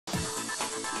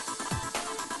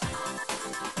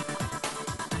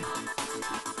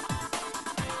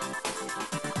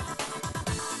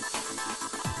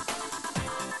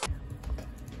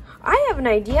an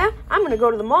idea. I'm gonna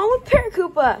go to the mall with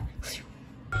Paracupa.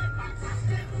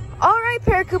 All right,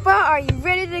 Paracupa, are you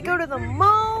ready to go to the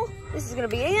mall? This is gonna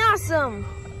be awesome.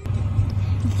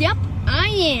 Yep, I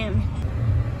am.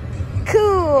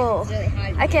 Cool. It's really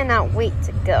hot. I cannot wait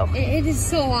to go. It is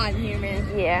so hot in here, man.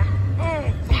 Yeah.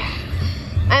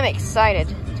 I'm excited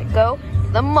to go to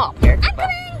the mall, Paracupa.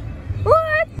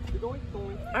 What?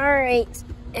 All right.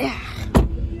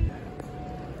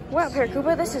 Wow,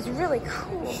 Paracupa, this is really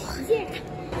cool. Yeah.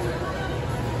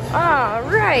 All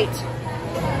right.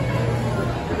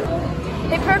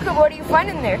 Hey, Paracupa, what do you find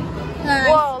in there?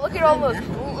 Whoa, look at all those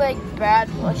bootleg bad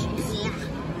plushies. Yeah.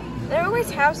 They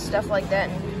always have stuff like that.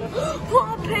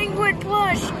 Oh, penguin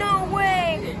plush, no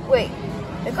way. Wait,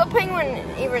 does Club Penguin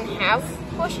even have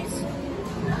plushies?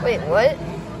 Wait, what?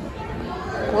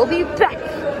 We'll be back,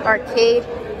 arcade.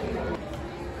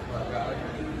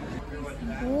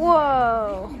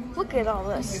 Whoa, look at all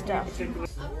this stuff.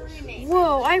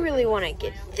 Whoa, I really want to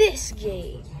get this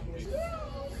game.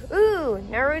 Ooh,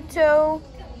 Naruto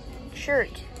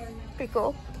shirt. Pretty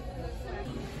cool.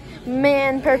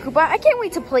 Man, Paracupa, I can't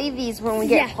wait to play these when we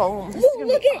get home. This is gonna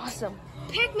look be at awesome.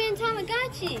 Pac-Man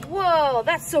Tamagotchi. Whoa,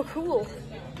 that's so cool.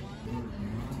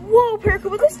 Whoa,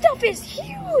 Paracupa, this stuff is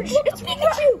huge. Look, it's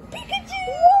Pikachu. Pikachu.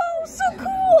 Whoa, so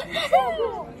cool.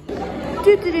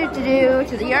 Do to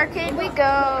the arcade we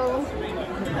go.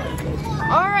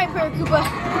 All right, Paracupa.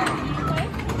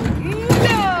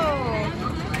 Go.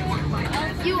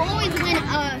 You always win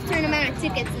a certain amount of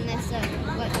tickets in this.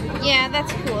 Yeah,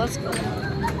 that's cool. That's cool.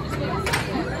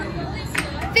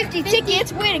 50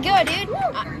 tickets. Way to go, dude.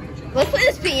 Let's play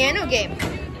this piano game.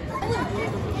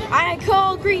 I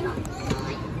call green.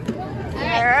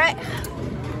 All right.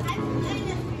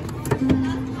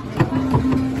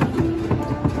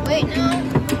 Wait, no.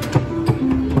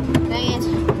 Dang it.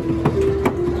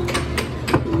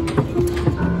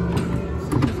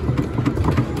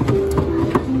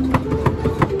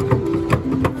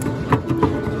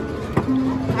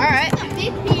 All right. A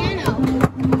big piano.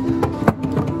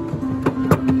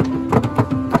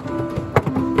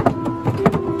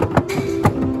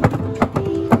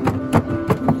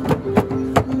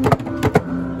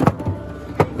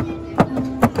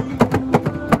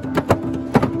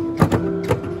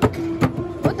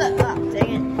 What the? Oh,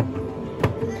 dang it.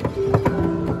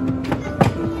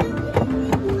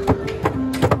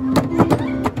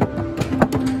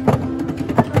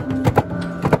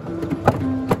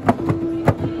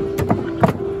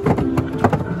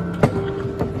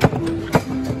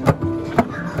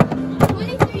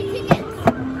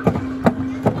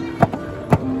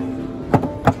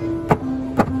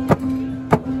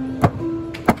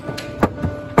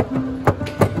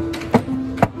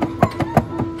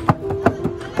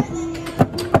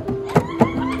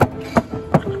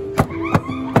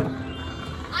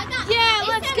 Yeah,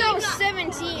 let's go.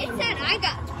 17. It said I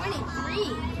got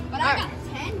 23, but I got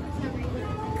 10 for some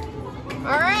reason.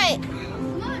 All right.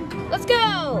 Come on. Let's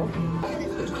go.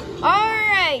 All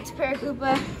right,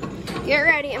 Paracupa, get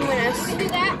ready. I'm gonna Do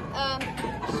that.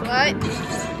 sweat.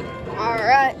 All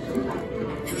right.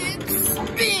 And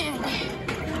spin.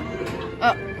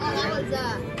 Oh, Oh,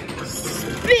 that was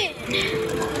spin.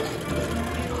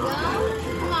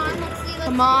 Come on, let's see.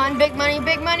 Come on, big money,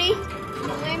 big money.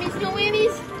 No whammies, no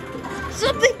whammies.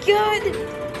 Something good.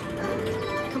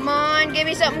 Come on, give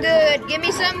me something good. Give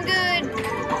me something good.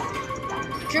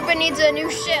 Troopa needs a new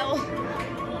shell.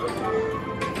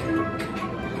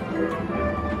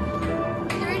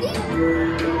 30?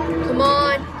 Come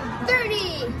on.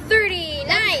 30. 30,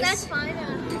 nice. That's fine.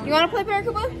 You want to play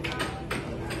Paracupa?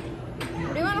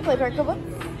 Do you want to play Paracupa?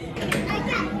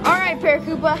 All right,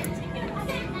 Paracupa.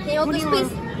 Can you hold What this, do you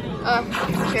please?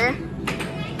 want? Sure.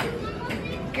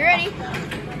 You ready?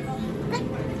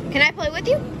 Can I play with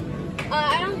you?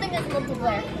 I don't think it's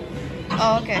multiplayer.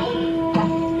 Oh, okay.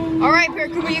 All right,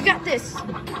 Paracupa, you got this.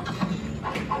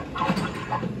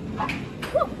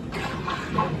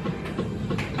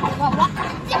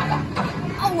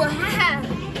 Oh, haha.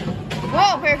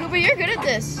 Whoa, Paracupa, you're good at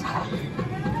this.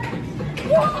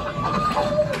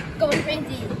 Going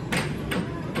crazy.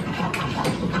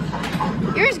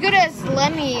 You're as good as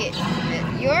Lemmy.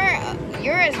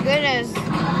 You're as good as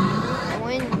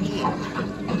Wendy.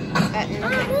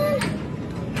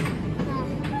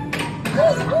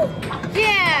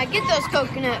 Yeah, get those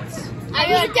coconuts.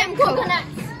 I eat them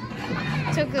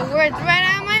coconuts. Took the words right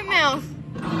out of my mouth.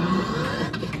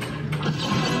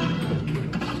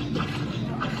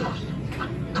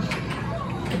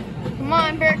 Come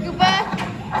on, Paracupa.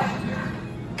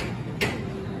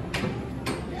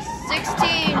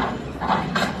 16.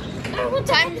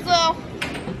 Time's low.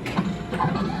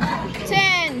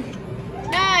 10,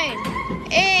 9,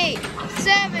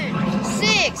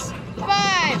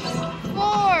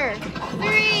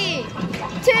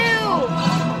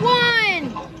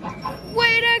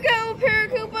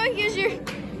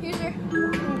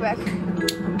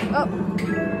 Oh.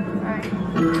 Alright.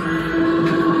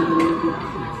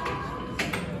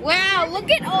 Wow,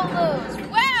 look at all those.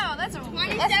 Wow, that's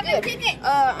 27 tickets.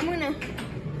 I'm gonna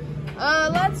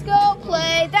let's go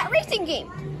play that racing game.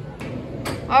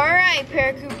 Alright,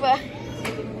 Paracupa.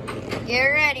 Get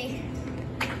ready.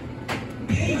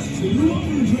 H2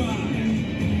 Overdrive.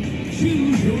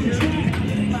 Choose your track.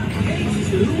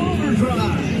 H2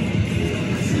 Overdrive.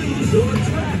 Choose your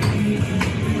track.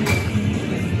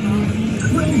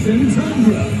 Frozen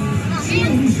Tundra.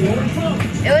 Choose your boat.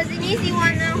 It was an easy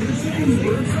one though.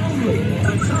 Chambers only.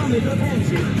 Atomic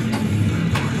Avenger.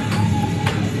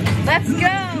 Let's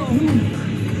go.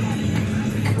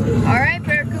 Alright,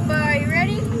 Paracupa, are you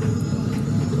ready?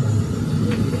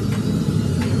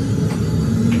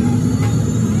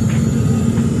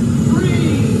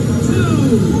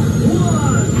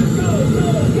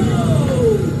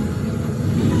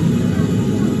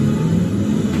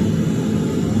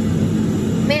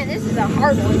 Man, this is a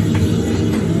hard one.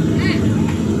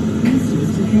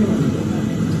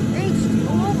 H2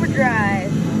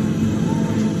 Overdrive.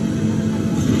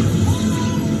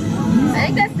 I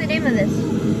think that's the name of this.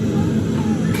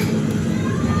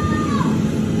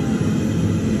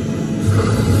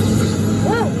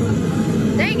 Whoa!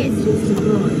 Dang it!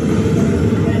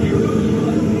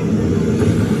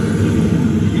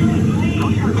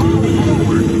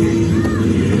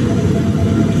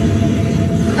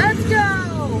 Let's go!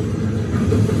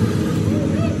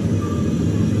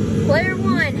 Player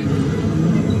one.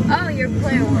 Oh, you're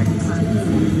player one.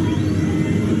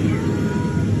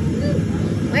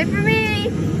 Wait for me!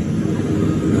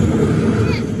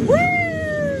 Woo!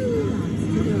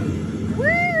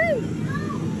 Woo!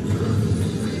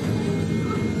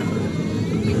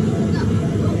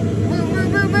 Boo, boo,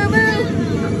 boo, boo, boo!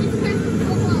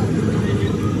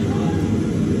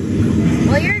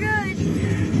 Well, you're good.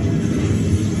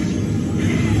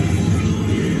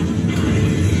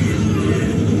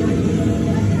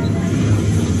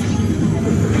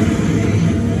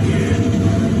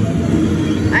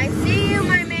 I see you,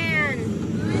 my man.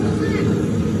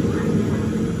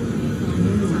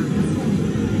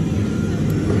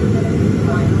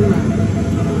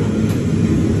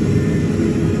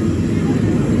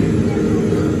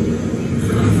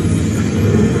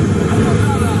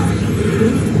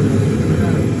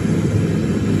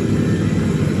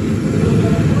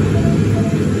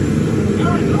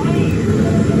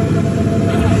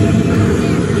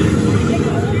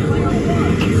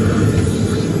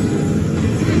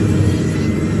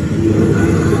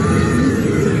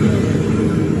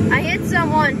 I hit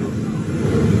someone.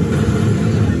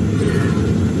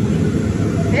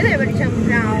 Hey there, buddy chum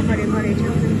pal, buddy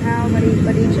chum pal,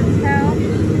 buddy chum pal.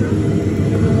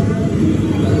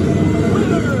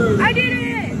 I did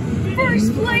it!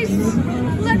 First place!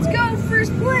 Let's go,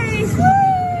 first place! Woo!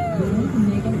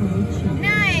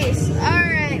 Nice!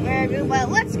 Alright, Paracupa,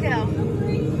 let's go.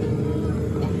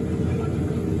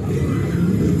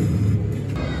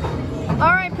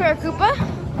 Alright, Paracupa.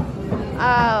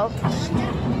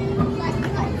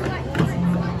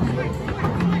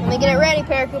 Let me get it ready,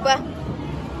 Paracupa.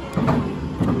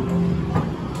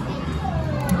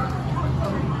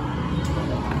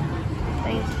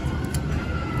 Thanks.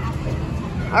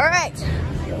 All right.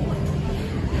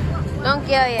 Don't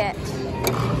go yet.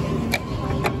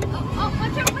 Oh,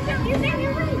 watch out, you're there,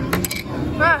 you're right.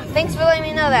 Ah, thanks for letting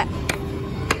me know that.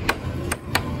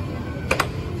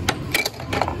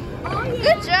 Oh, yeah.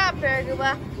 Good job,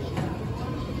 Paracupa.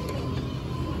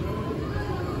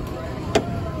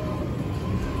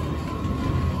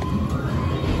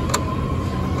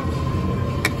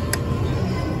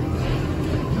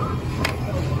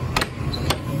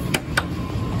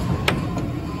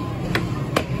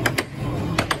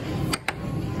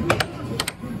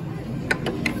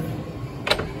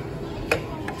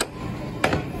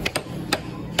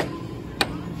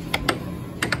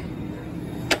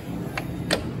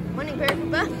 Morning,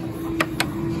 Paracupa.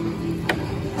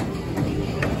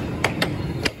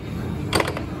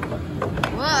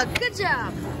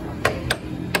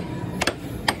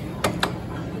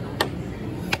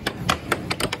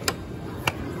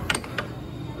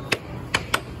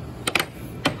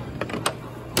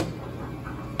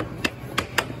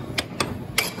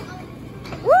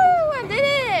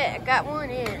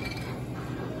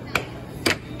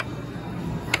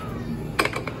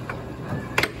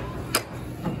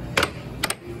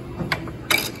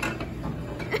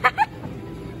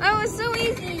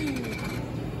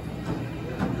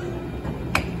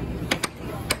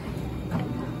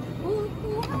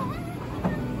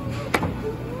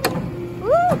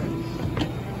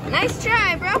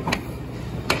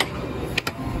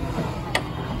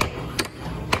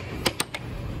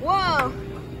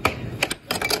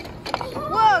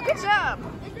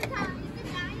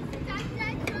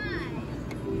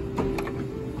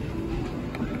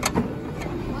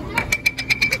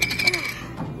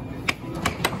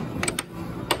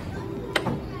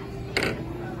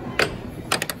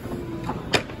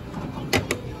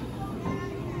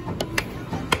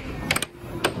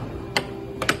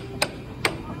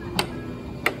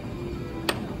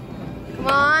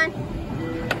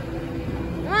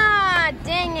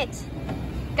 it.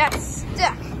 Got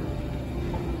stuck.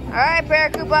 All right,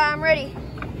 Paracupa, I'm ready.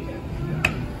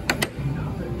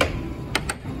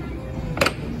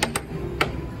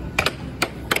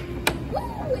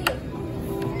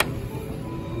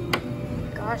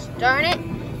 Gosh darn it.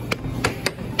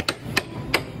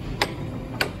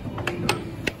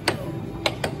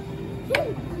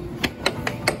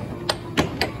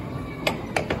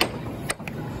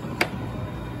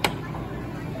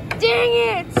 Dang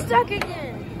it, it's stuck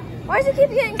again. Why does it keep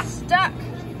getting stuck?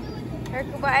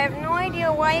 Paracupa, I have no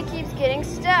idea why it keeps getting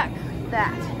stuck.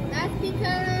 That's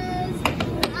because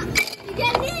you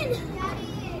get it in.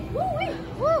 Woo,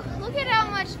 woo, look at how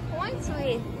much points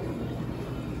we.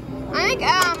 I think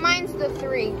mine's the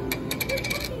 3.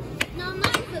 No,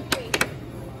 mine's the 3.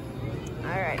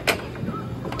 All right.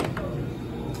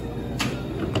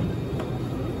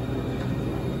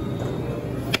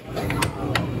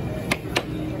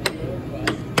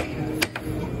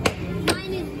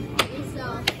 Mine is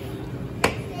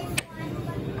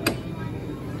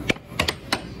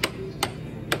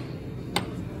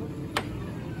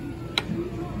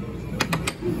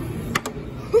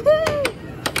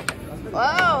Whoa,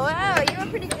 wow, you were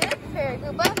pretty good,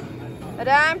 Paracupa. But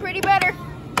I'm pretty better.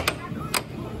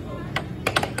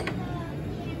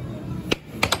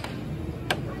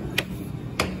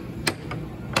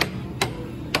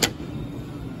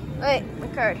 Wait, my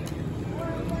card.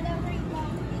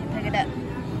 Pick it up.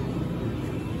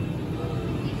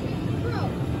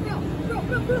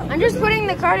 I'm just putting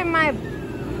the card in my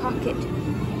pocket.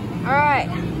 All right.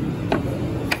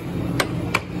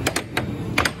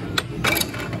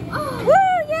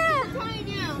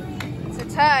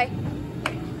 Tie.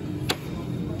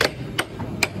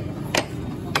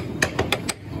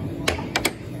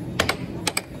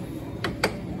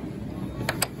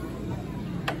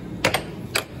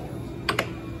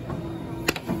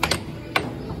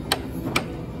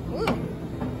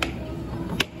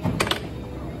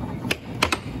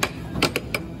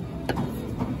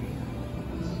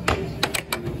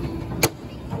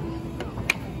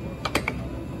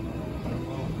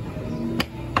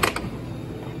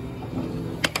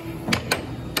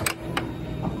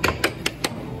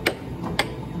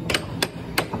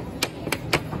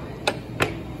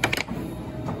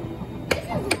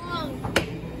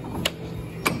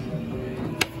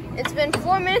 It's been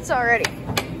 4 minutes already.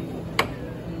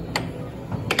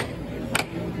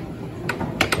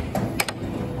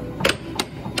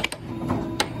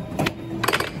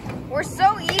 We're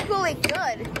so equally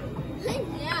good.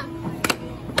 Yeah.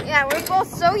 Yeah, we're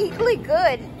both so equally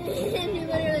good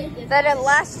that it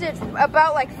lasted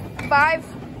about like 5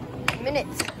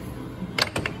 minutes.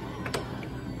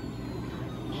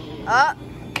 Up.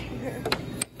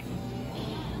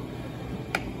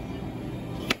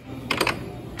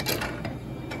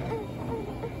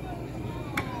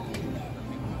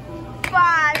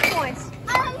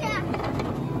 Oh, yeah.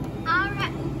 All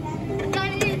right.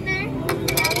 Got it in there.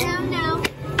 Now.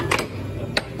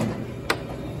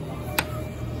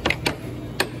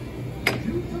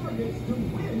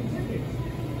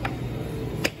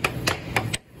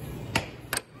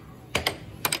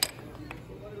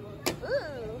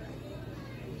 Ooh.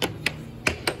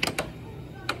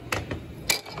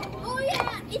 Oh,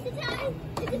 yeah. It's a tie.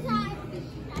 It's a tie.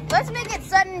 Let's make it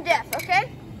sudden death,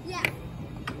 okay? Yeah.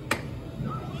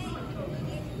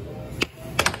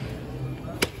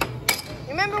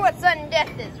 Remember what sudden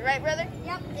death is, right, brother?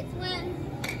 Yep, it's when.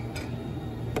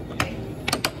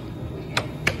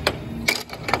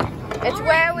 It's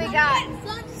where we got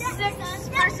Six 6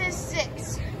 versus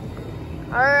 6.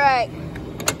 All right.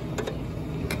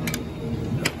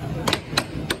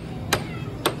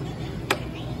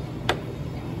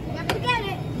 You have to get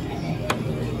it.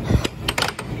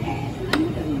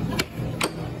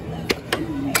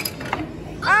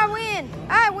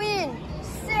 I win.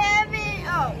 7.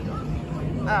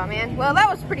 Oh man. Well, that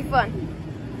was pretty fun.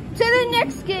 To the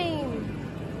next game.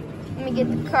 Let me get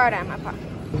the card out of my pocket.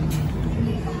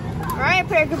 All right,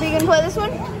 Paracupa, you gonna play this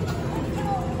one?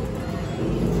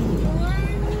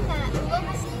 One that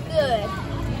looks good.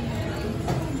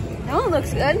 That one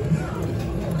looks good.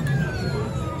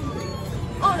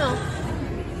 Oh no.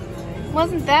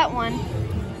 Wasn't that one?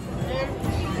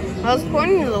 I was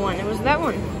pointing to the one. It was that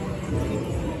one.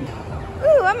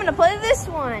 Ooh, I'm gonna play this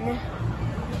one.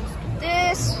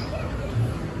 This.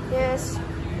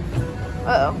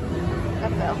 Uh-oh.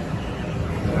 That fell.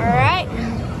 All right.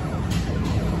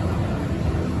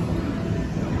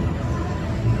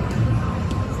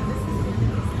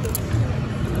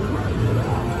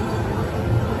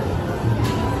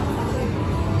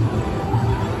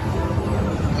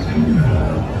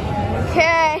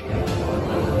 Okay.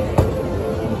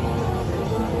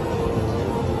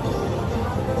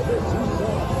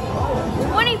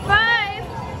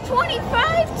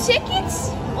 75 tickets?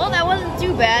 Well, that wasn't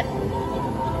too bad.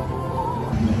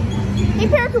 Hey,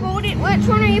 Paracuba, which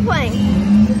one are you playing?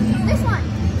 This one.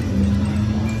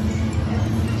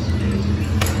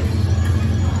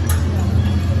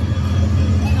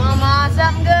 Come on,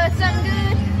 something good, something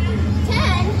good.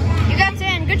 10. You got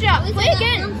 10. Good job. At least Play I got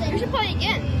again. something. You should play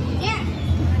again. Yeah.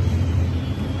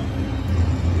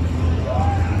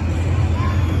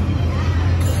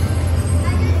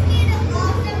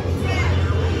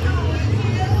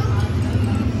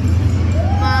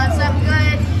 Come on, something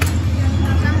good.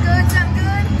 Something good, something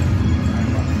good.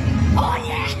 Oh,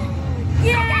 yeah.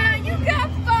 Yeah, you got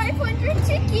 500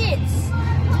 tickets.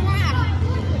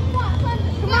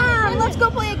 Come on, let's go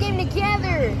play a game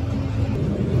together.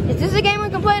 Is this a game we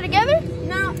can play together?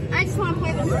 No, I just want to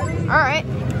play this one. All right.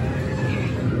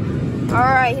 All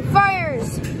right, he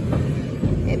fires.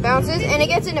 It bounces and it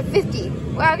gets into 50.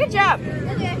 Wow, good job.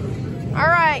 Okay. All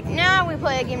right, now we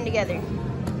play a game together.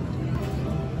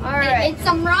 All right. It's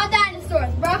some raw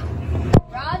dinosaurs, bro.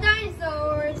 Raw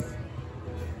dinosaurs.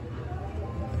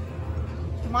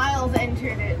 Miles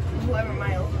entered it. Whoever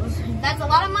Miles was. That's a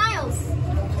lot of miles.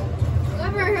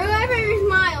 Whoever is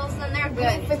miles, then they're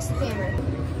good. Fix the camera.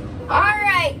 All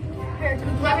right. Here,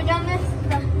 you ever done this?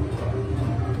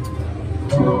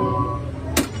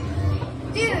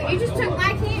 Dude, you just took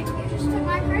my credits.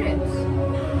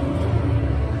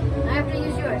 I have to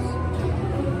use yours.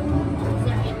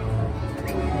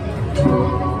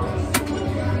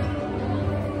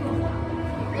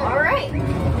 All right.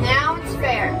 Now it's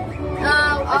fair.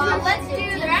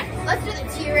 Let's do the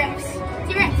T-Rex.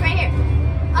 T-Rex right here.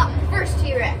 Oh, first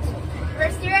T-Rex.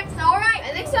 First T-Rex, all right.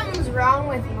 I think something's wrong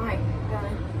with my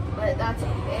gun, but that's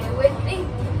okay with me.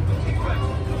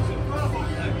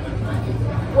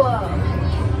 Whoa.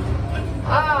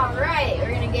 All right,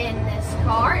 we're gonna get in this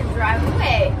car and drive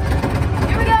away.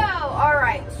 Here we go. All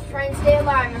right, try and stay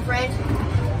alive, my friend.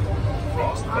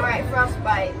 All right,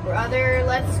 Frostbite, brother,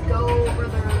 let's go,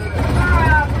 brother.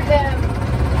 Ah, freeze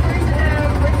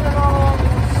them all.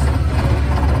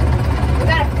 We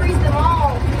gotta freeze them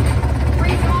all.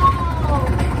 Freeze them all.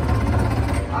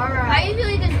 All right. I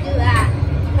usually just do that.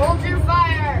 Hold your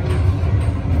fire.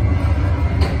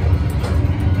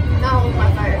 Not hold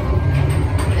my fire.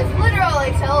 It's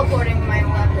literally teleporting my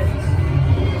weapons.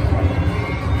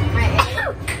 My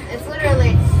aim. It's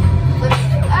literally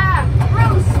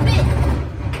gross spit.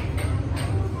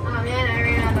 Oh man, I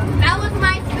ran out of. That was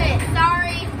my spit.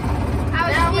 Sorry. I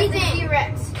was Now with the sneezing.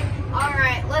 T-Rex. All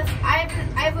right, I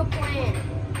have a plan.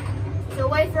 So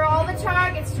wait for all the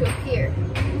targets to appear.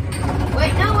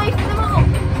 Wait for them all.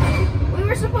 We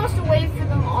were supposed to wait for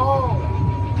them all.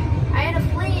 I had a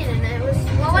plan and it was.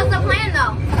 What was the plan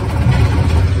though?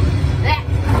 That.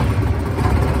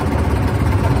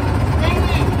 Dang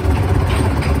it.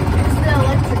 It's the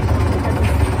electric one.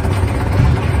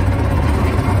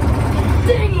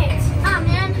 Dang it. Oh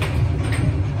man.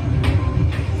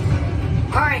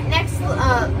 Alright, next, do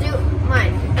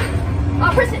mine.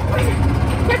 Oh, press it.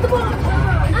 Hit the button. Oh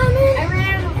man. I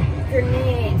ran out of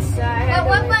grenades, so I had But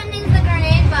what to button is the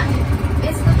grenade button?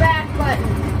 It's the back button.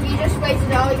 You just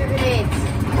wasted all your grenades.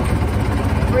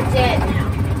 We're dead now.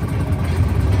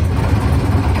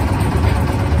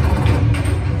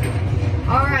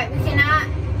 Alright, we cannot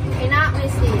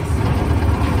miss these.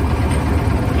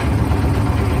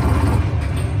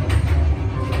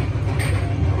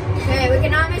 Okay, we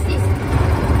cannot miss these.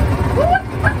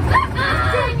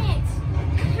 Dang it!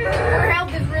 Our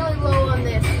health is really low on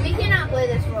this. We cannot play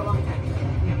this for a long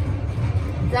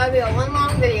time. That would be a one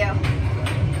long video.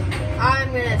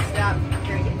 I'm gonna stop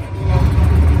drinking.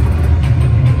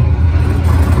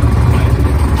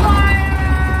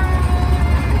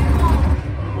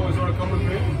 Boys want to come with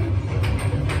me?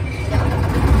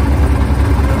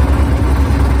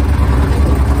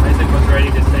 Isaac was ready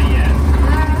to say yes.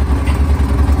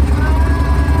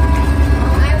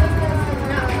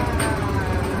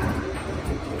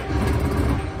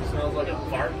 Sounds like a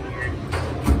fart here.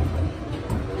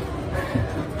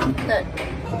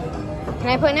 Can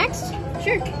I play next?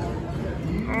 Sure.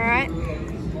 Alright.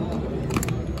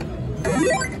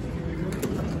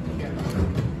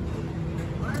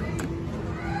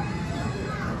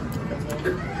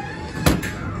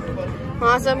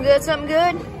 Oh, something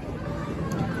good.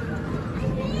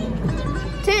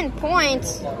 10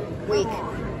 points. Weak.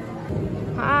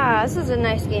 Ah, this is a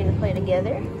nice game to play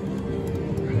together.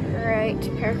 Alright,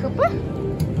 Paracuba.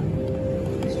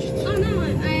 Oh no, I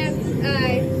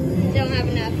don't have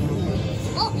enough.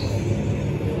 Oh,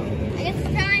 I guess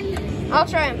it's time. I'll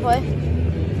try and play.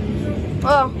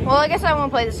 Well, I guess I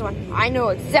won't play this one. I know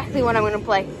exactly what I'm going to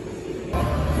play.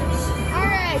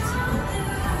 Alright.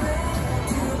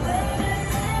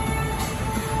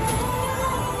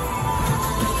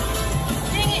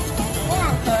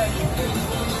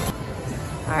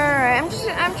 Alright, I'm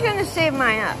just gonna save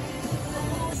mine up.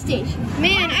 Station.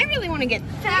 Man, I really want to get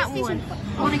that one.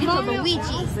 I want to get the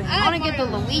Luigi. I want to get the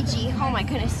Luigi. Oh my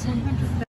goodness.